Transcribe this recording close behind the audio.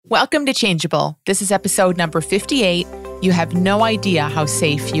Welcome to Changeable. This is episode number 58. You have no idea how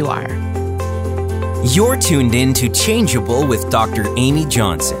safe you are. You're tuned in to Changeable with Dr. Amy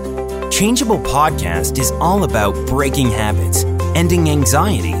Johnson. Changeable podcast is all about breaking habits, ending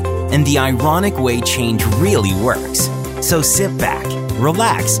anxiety, and the ironic way change really works. So sit back,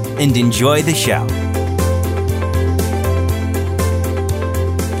 relax, and enjoy the show.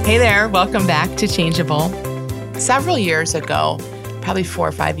 Hey there, welcome back to Changeable. Several years ago, probably 4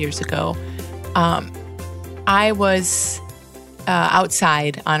 or 5 years ago, I was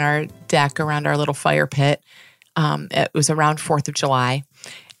outside on our deck around our little fire pit. It was around 4th of July,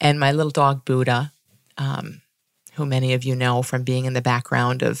 and my little dog Buddha, who many of you know from being in the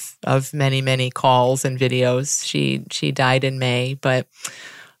background of many, many calls and videos, she died in May, but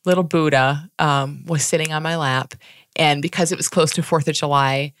little Buddha was sitting on my lap, and because it was close to 4th of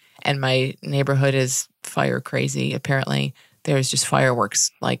July, and my neighborhood is fire crazy, apparently, there's just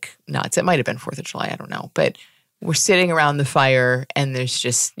fireworks like nuts. It might have been 4th of July, I don't know. But we're sitting around the fire and there's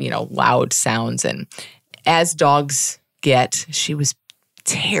just, loud sounds. And as dogs get, she was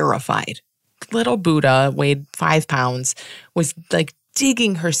terrified. Little Buddha, weighed 5 pounds, was like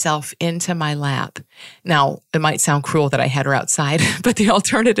digging herself into my lap. Now, it might sound cruel that I had her outside, but the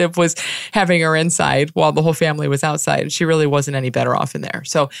alternative was having her inside while the whole family was outside. She really wasn't any better off in there.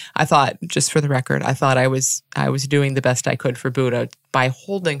 So I thought, just for the record, I was doing the best I could for Buddha by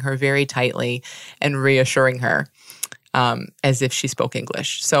holding her very tightly and reassuring her as if she spoke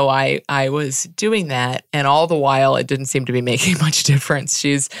English. So I was doing that, and all the while, it didn't seem to be making much difference.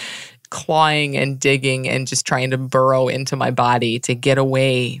 She's clawing and digging and just trying to burrow into my body to get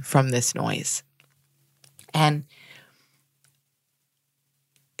away from this noise. And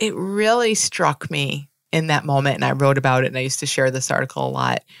it really struck me in that moment, and I wrote about it, and I used to share this article a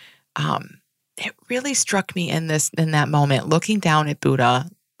lot. It really struck me in that moment, looking down at Buddha,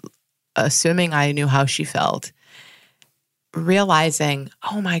 assuming I knew how she felt, realizing,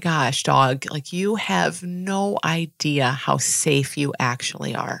 oh my gosh, dog, like you have no idea how safe you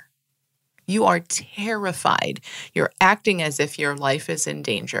actually are. You are terrified. You're acting as if your life is in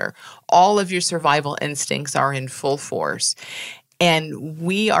danger. All of your survival instincts are in full force. And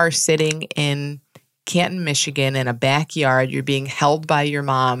we are sitting in Canton, Michigan, in a backyard. You're being held by your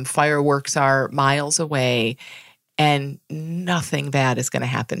mom. Fireworks are miles away. And nothing bad is going to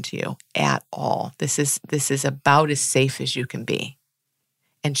happen to you at all. This is about as safe as you can be.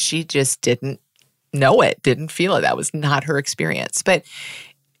 And she just didn't know it, didn't feel it. That was not her experience. But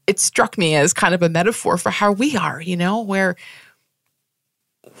it struck me as kind of a metaphor for how we are, where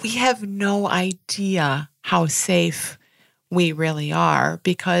we have no idea how safe we really are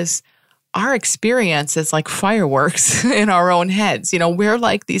because our experience is like fireworks in our own heads. We're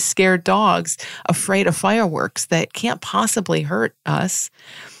like these scared dogs afraid of fireworks that can't possibly hurt us.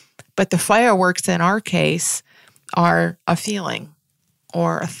 But the fireworks in our case are a feeling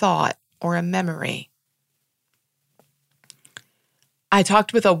or a thought or a memory. I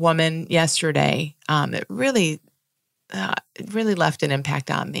talked with a woman yesterday. It really left an impact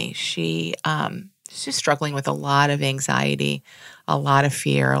on me. She's just struggling with a lot of anxiety, a lot of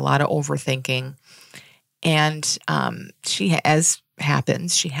fear, a lot of overthinking. And she, as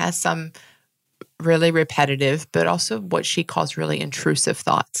happens, she has some really repetitive, but also what she calls really intrusive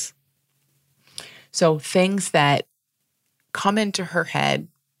thoughts. So things that come into her head,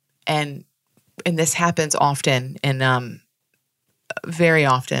 and this happens often, and very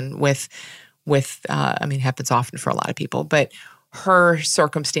often with it happens often for a lot of people, but her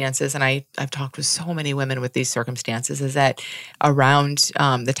circumstances, and I've talked with so many women with these circumstances, is that around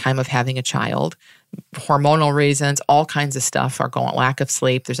the time of having a child, hormonal reasons, all kinds of stuff are going, lack of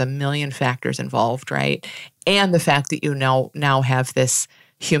sleep, there's a million factors involved, right? And the fact that you now have this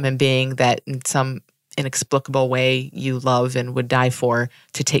human being that in some inexplicable way you love and would die for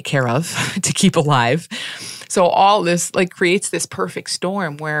to take care of, to keep alive. So all this creates this perfect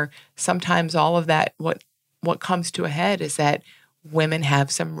storm where sometimes all of that, what comes to a head is that women have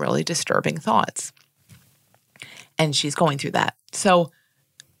some really disturbing thoughts. And she's going through that. So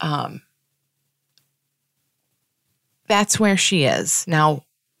that's where she is. Now,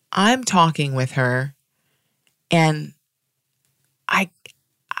 I'm talking with her, and I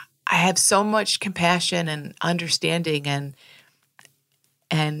have so much compassion and understanding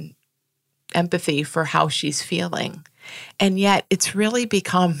and empathy for how she's feeling. And yet it's really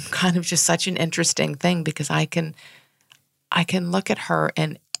become kind of just such an interesting thing because I can look at her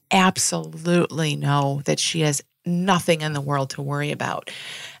and absolutely know that she has nothing in the world to worry about.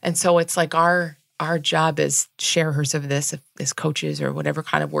 And so it's like our job as sharers of this, as coaches or whatever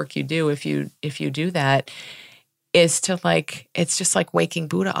kind of work you do, if you do that, is to like, it's just like waking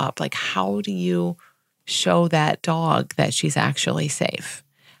Buddha up. Like, how do you show that dog that she's actually safe?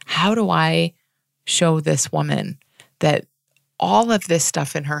 How do I show this woman that all of this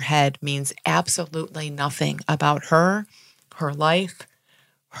stuff in her head means absolutely nothing about her life,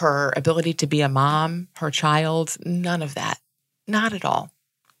 her ability to be a mom, her child, none of that, not at all.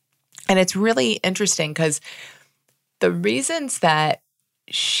 And it's really interesting because the reasons that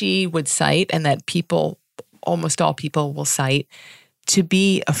she would cite and that people, almost all people will cite to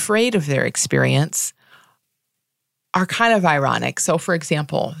be afraid of their experience are kind of ironic. So for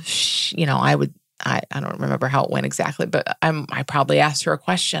example, I don't remember how it went exactly, but I probably asked her a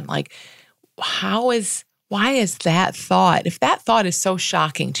question like, why is that thought, if that thought is so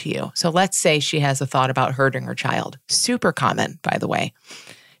shocking to you, so let's say she has a thought about hurting her child, super common, by the way,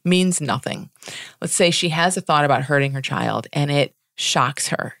 means nothing. Let's say she has a thought about hurting her child and it shocks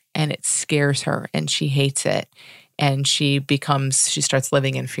her and it scares her and she hates it and she starts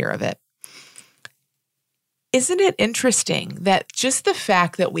living in fear of it. Isn't it interesting that just the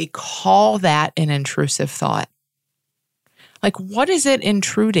fact that we call that an intrusive thought, like what is it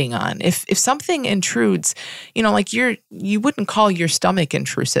intruding on? If something intrudes, like you wouldn't call your stomach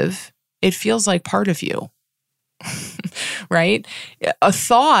intrusive. It feels like part of you, right? A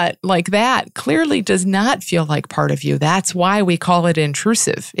thought like that clearly does not feel like part of you. That's why we call it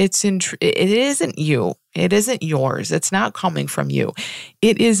intrusive. It isn't you. It isn't yours. It's not coming from you.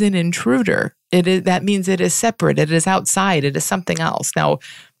 It is an intruder. That means it is separate. It is outside. It is something else. Now,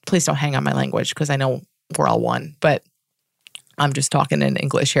 please don't hang on my language because I know we're all one, but I'm just talking in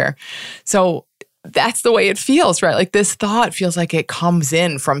English here. So that's the way it feels, right? Like this thought feels like it comes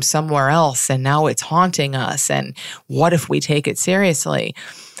in from somewhere else and now it's haunting us. And what if we take it seriously?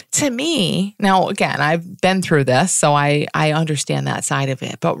 To me, now again, I've been through this, so I understand that side of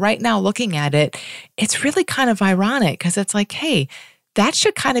it. But right now looking at it, it's really kind of ironic because it's like, hey, that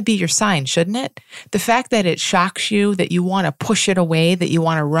should kind of be your sign, shouldn't it? The fact that it shocks you, that you want to push it away, that you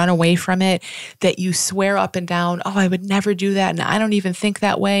want to run away from it, that you swear up and down, oh, I would never do that, and I don't even think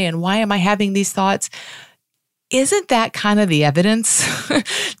that way, and why am I having these thoughts? Isn't that kind of the evidence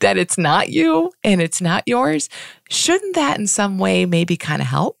that it's not you and it's not yours? Shouldn't that in some way maybe kind of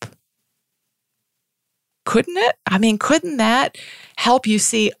help? Couldn't it? I mean, couldn't that help you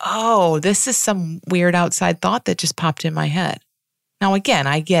see, oh, this is some weird outside thought that just popped in my head? Now, again,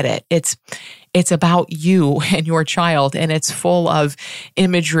 I get it. It's about you and your child, and it's full of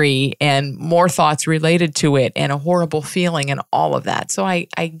imagery and more thoughts related to it and a horrible feeling and all of that. So I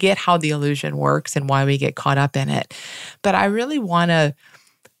get how the illusion works and why we get caught up in it. But I really want to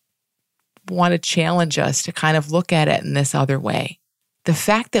challenge us to kind of look at it in this other way. The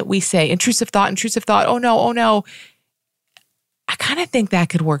fact that we say intrusive thought, oh no, I kind of think that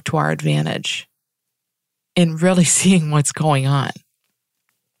could work to our advantage in really seeing what's going on.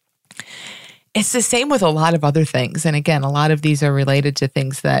 It's the same with a lot of other things. And again, a lot of these are related to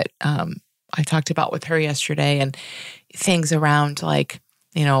things that I talked about with her yesterday and things around like,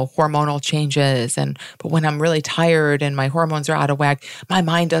 hormonal changes. But when I'm really tired and my hormones are out of whack, my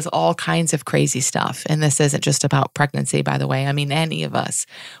mind does all kinds of crazy stuff. And this isn't just about pregnancy, by the way. I mean, any of us,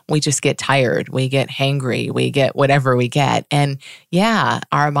 we just get tired, we get hangry, we get whatever we get. And yeah,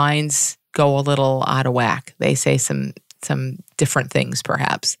 our minds go a little out of whack. They say some different things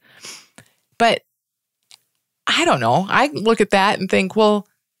perhaps. But I don't know. I look at that and think, well,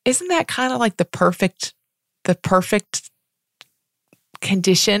 isn't that kind of like the perfect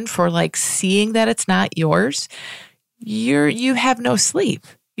condition for like seeing that it's not yours? You have no sleep.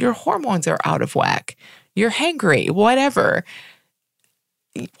 Your hormones are out of whack. You're hangry, whatever.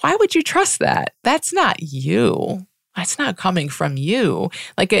 Why would you trust that? That's not you. That's not coming from you.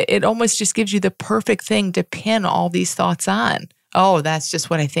 Like it almost just gives you the perfect thing to pin all these thoughts on. Oh, that's just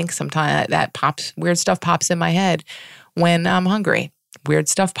what I think sometimes. Weird stuff pops in my head when I'm hungry. Weird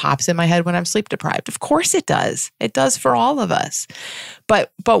stuff pops in my head when I'm sleep deprived. Of course it does. It does for all of us.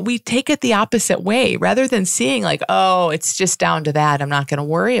 But we take it the opposite way. Rather than seeing like, oh, it's just down to that, I'm not going to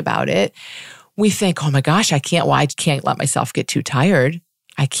worry about it. We think, oh my gosh, I can't let myself get too tired.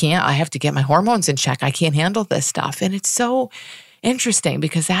 I have to get my hormones in check. I can't handle this stuff. And it's so interesting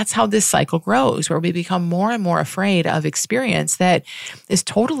because that's how this cycle grows, where we become more and more afraid of experience that is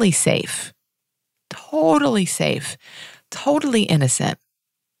totally safe, totally innocent,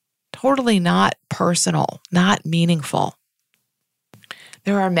 totally not personal, not meaningful.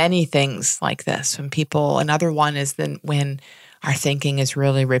 There are many things like this when people, another one is then when our thinking is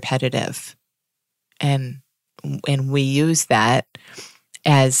really repetitive and we use that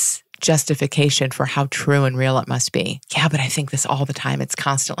as justification for how true and real it must be. Yeah, but I think this all the time. It's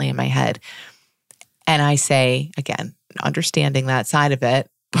constantly in my head. And I say, again, understanding that side of it,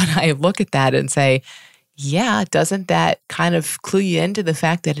 but I look at that and say, yeah, doesn't that kind of clue you into the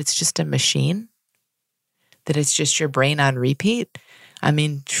fact that it's just a machine? That it's just your brain on repeat? I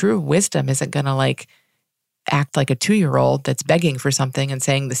mean, true wisdom isn't going to act like a 2-year-old that's begging for something and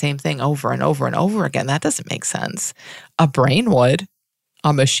saying the same thing over and over and over again. That doesn't make sense. A brain would.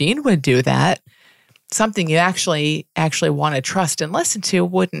 A machine would do that. Something you actually want to trust and listen to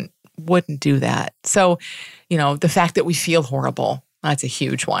wouldn't do that. So, the fact that we feel horrible, that's a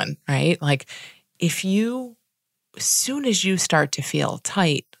huge one, right? As soon as you start to feel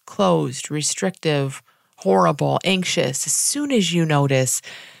tight, closed, restrictive, horrible, anxious, as soon as you notice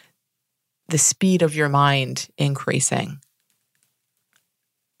the speed of your mind increasing,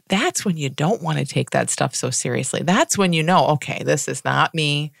 that's when you don't want to take that stuff so seriously. That's when you know, okay, this is not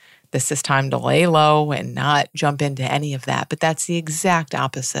me. This is time to lay low and not jump into any of that. But that's the exact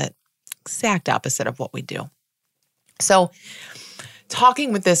opposite of what we do. So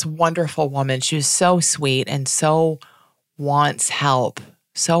talking with this wonderful woman, she was so sweet and so wants help,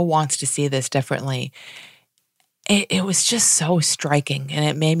 so wants to see this differently. It was just so striking. And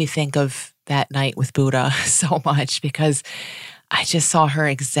it made me think of that night with Buddha so much, because I just saw her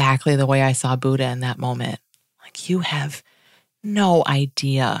exactly the way I saw Buddha in that moment. You have no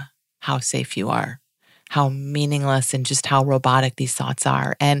idea how safe you are, how meaningless and just how robotic these thoughts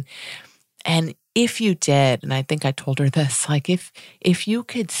are. And if you did, and I think I told her this, if you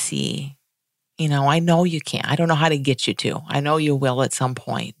could see, I know you can't. I don't know how to get you to. I know you will at some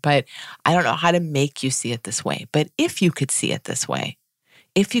point, but I don't know how to make you see it this way. But if you could see it this way,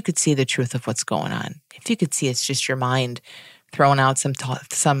 if you could see the truth of what's going on, if you could see it's just your mind throwing out some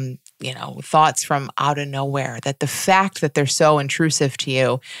thoughts from out of nowhere, that the fact that they're so intrusive to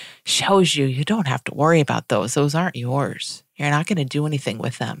you shows you don't have to worry about those. Those aren't yours. You're not going to do anything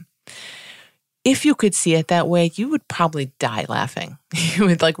with them. If you could see it that way, you would probably die laughing. You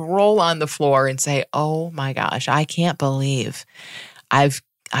would roll on the floor and say, oh my gosh, I can't believe I've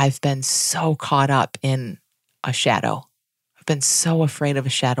been so caught up in a shadow. I've been so afraid of a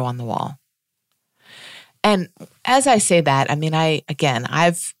shadow on the wall. And as I say that,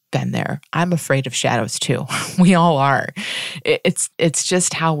 I've been there. I'm afraid of shadows too. We all are. It's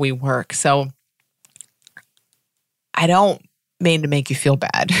just how we work. So I don't mean to make you feel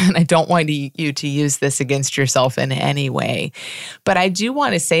bad, and I don't want you to use this against yourself in any way. But I do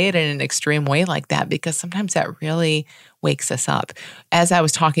want to say it in an extreme way like that, because sometimes that really wakes us up. As I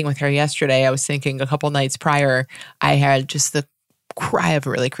was talking with her yesterday, I was thinking a couple nights prior, I had just I have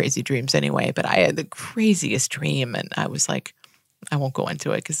really crazy dreams anyway, but I had the craziest dream, and I was like, I won't go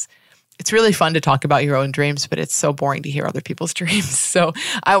into it because it's really fun to talk about your own dreams, but it's so boring to hear other people's dreams. So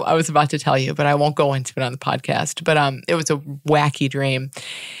I was about to tell you, but I won't go into it on the podcast. But it was a wacky dream.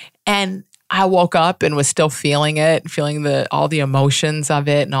 And I woke up and was still feeling it, feeling all the emotions of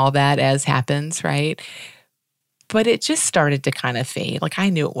it and all that as happens, right? But it just started to kind of fade.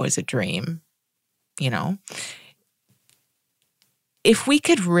 I knew it was a dream, If we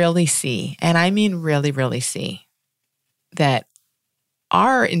could really see, and I mean really, really see, that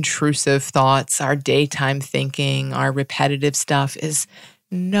our intrusive thoughts, our daytime thinking, our repetitive stuff is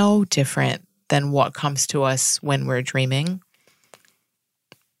no different than what comes to us when we're dreaming.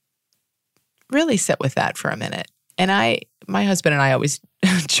 Really sit with that for a minute. And my husband and I always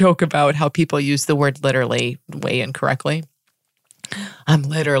joke about how people use the word literally way incorrectly. I'm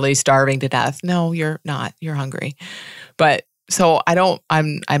literally starving to death. No, you're not. You're hungry. But so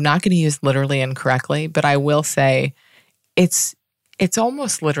I'm not going to use literally incorrectly, but I will say it's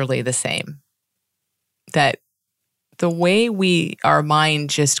almost literally the same. That the way our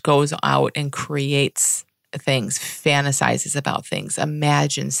mind just goes out and creates things, fantasizes about things,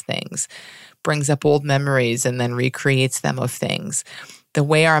 imagines things, brings up old memories and then recreates them of things. The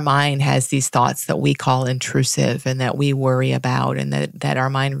way our mind has these thoughts that we call intrusive and that we worry about and that our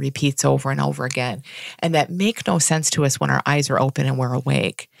mind repeats over and over again and that make no sense to us when our eyes are open and we're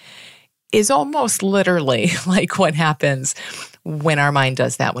awake is almost literally like what happens when our mind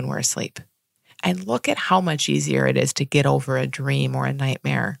does that when we're asleep. And look at how much easier it is to get over a dream or a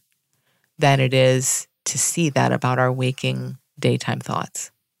nightmare than it is to see that about our waking daytime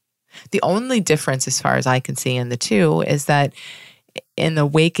thoughts. The only difference, as far as I can see in the two, is that in the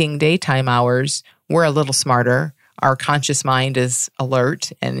waking daytime hours, we're a little smarter. Our conscious mind is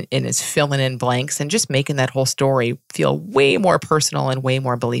alert and is filling in blanks and just making that whole story feel way more personal and way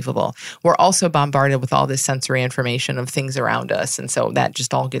more believable. We're also bombarded with all this sensory information of things around us. And so that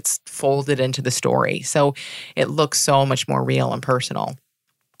just all gets folded into the story. So it looks so much more real and personal.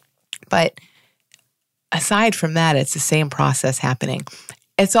 But aside from that, it's the same process happening.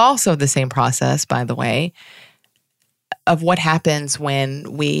 It's also the same process, by the way, of what happens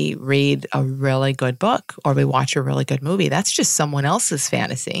when we read a really good book or we watch a really good movie. That's just someone else's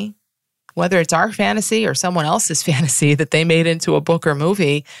fantasy. Whether it's our fantasy or someone else's fantasy that they made into a book or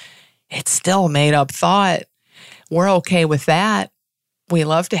movie, it's still made up thought. We're okay with that. We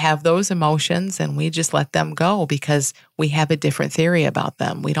love to have those emotions and we just let them go because we have a different theory about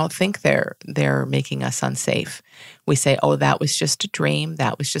them. We don't think they're making us unsafe. We say, oh, that was just a dream.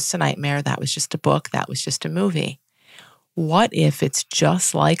 That was just a nightmare. That was just a book. That was just a movie. What if it's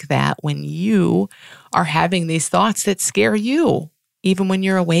just like that when you are having these thoughts that scare you, even when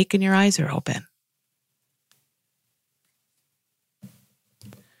you're awake and your eyes are open?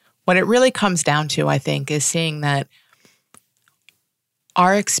 What it really comes down to, I think, is seeing that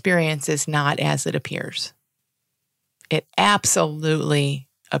our experience is not as it appears. It absolutely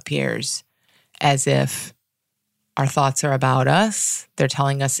appears as if our thoughts are about us. They're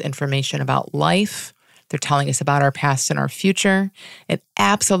telling us information about life. They're telling us about our past and our future. It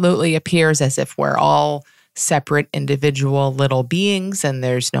absolutely appears as if we're all separate individual little beings and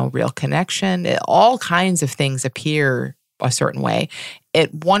there's no real connection. All kinds of things appear a certain way.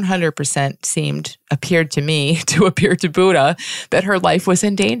 It 100% appeared to me to appear to Buddha that her life was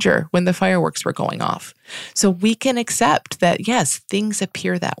in danger when the fireworks were going off. So we can accept that, yes, things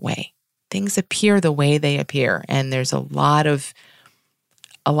appear that way. Things appear the way they appear. And there's a lot of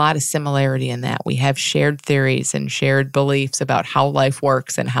similarity in that. We have shared theories and shared beliefs about how life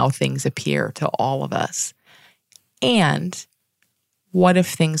works and how things appear to all of us. And what if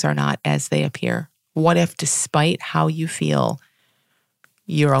things are not as they appear? What if, despite how you feel,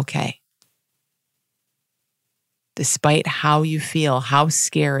 you're okay? Despite how you feel, how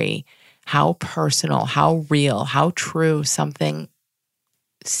scary, how personal, how real, how true something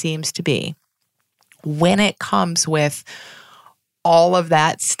seems to be, when it comes with all of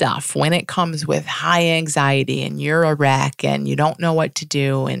that stuff, when it comes with high anxiety and you're a wreck and you don't know what to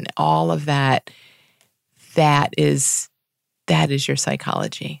do and all of that, that is your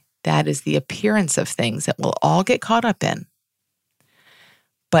psychology. That is the appearance of things that we'll all get caught up in.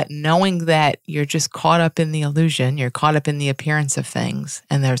 But knowing that you're just caught up in the illusion, you're caught up in the appearance of things,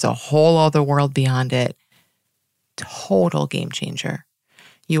 and there's a whole other world beyond it, total game changer.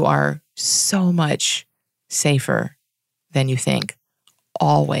 You are so much safer than you think.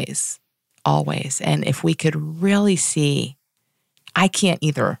 Always, always. And if we could really see, I can't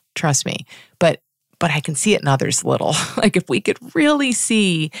either, trust me, but I can see it in others a little. Like if we could really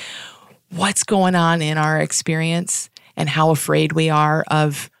see what's going on in our experience and how afraid we are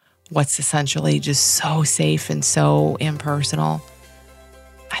of what's essentially just so safe and so impersonal,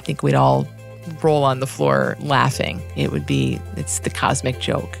 I think we'd all roll on the floor laughing. It's the cosmic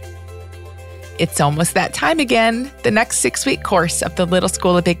joke. It's almost that time again. The next 6-week course of the Little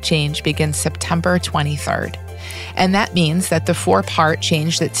School of Big Change begins September 23rd. And that means that the 4-part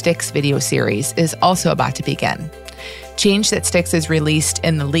Change That Sticks video series is also about to begin. Change That Sticks is released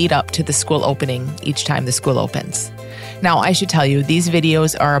in the lead up to the school opening each time the school opens. Now, I should tell you, these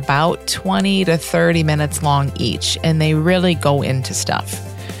videos are about 20 to 30 minutes long each, and they really go into stuff.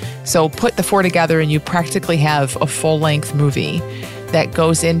 So put the 4 together and you practically have a full-length movie that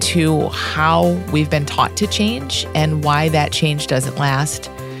goes into how we've been taught to change and why that change doesn't last,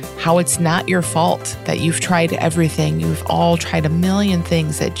 how it's not your fault that you've tried everything. You've all tried a million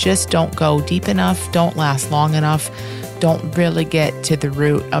things that just don't go deep enough, don't last long enough, don't really get to the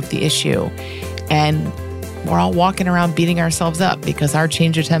root of the issue. And we're all walking around beating ourselves up because our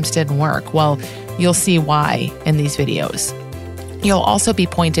change attempts didn't work. Well, you'll see why in these videos. You'll also be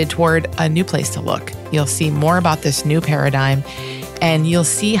pointed toward a new place to look. You'll see more about this new paradigm and you'll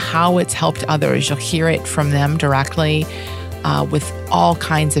see how it's helped others. You'll hear it from them directly with all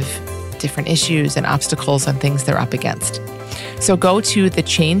kinds of different issues and obstacles and things they're up against. So go to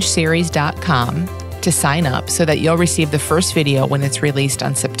thechangeseries.com to sign up so that you'll receive the first video when it's released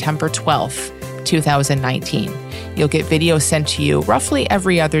on September 12th, 2019. You'll get videos sent to you roughly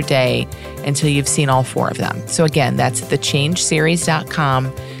every other day until you've seen all 4 of them. So again, that's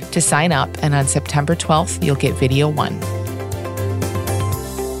thechangeseries.com to sign up, and on September 12th, you'll get video 1.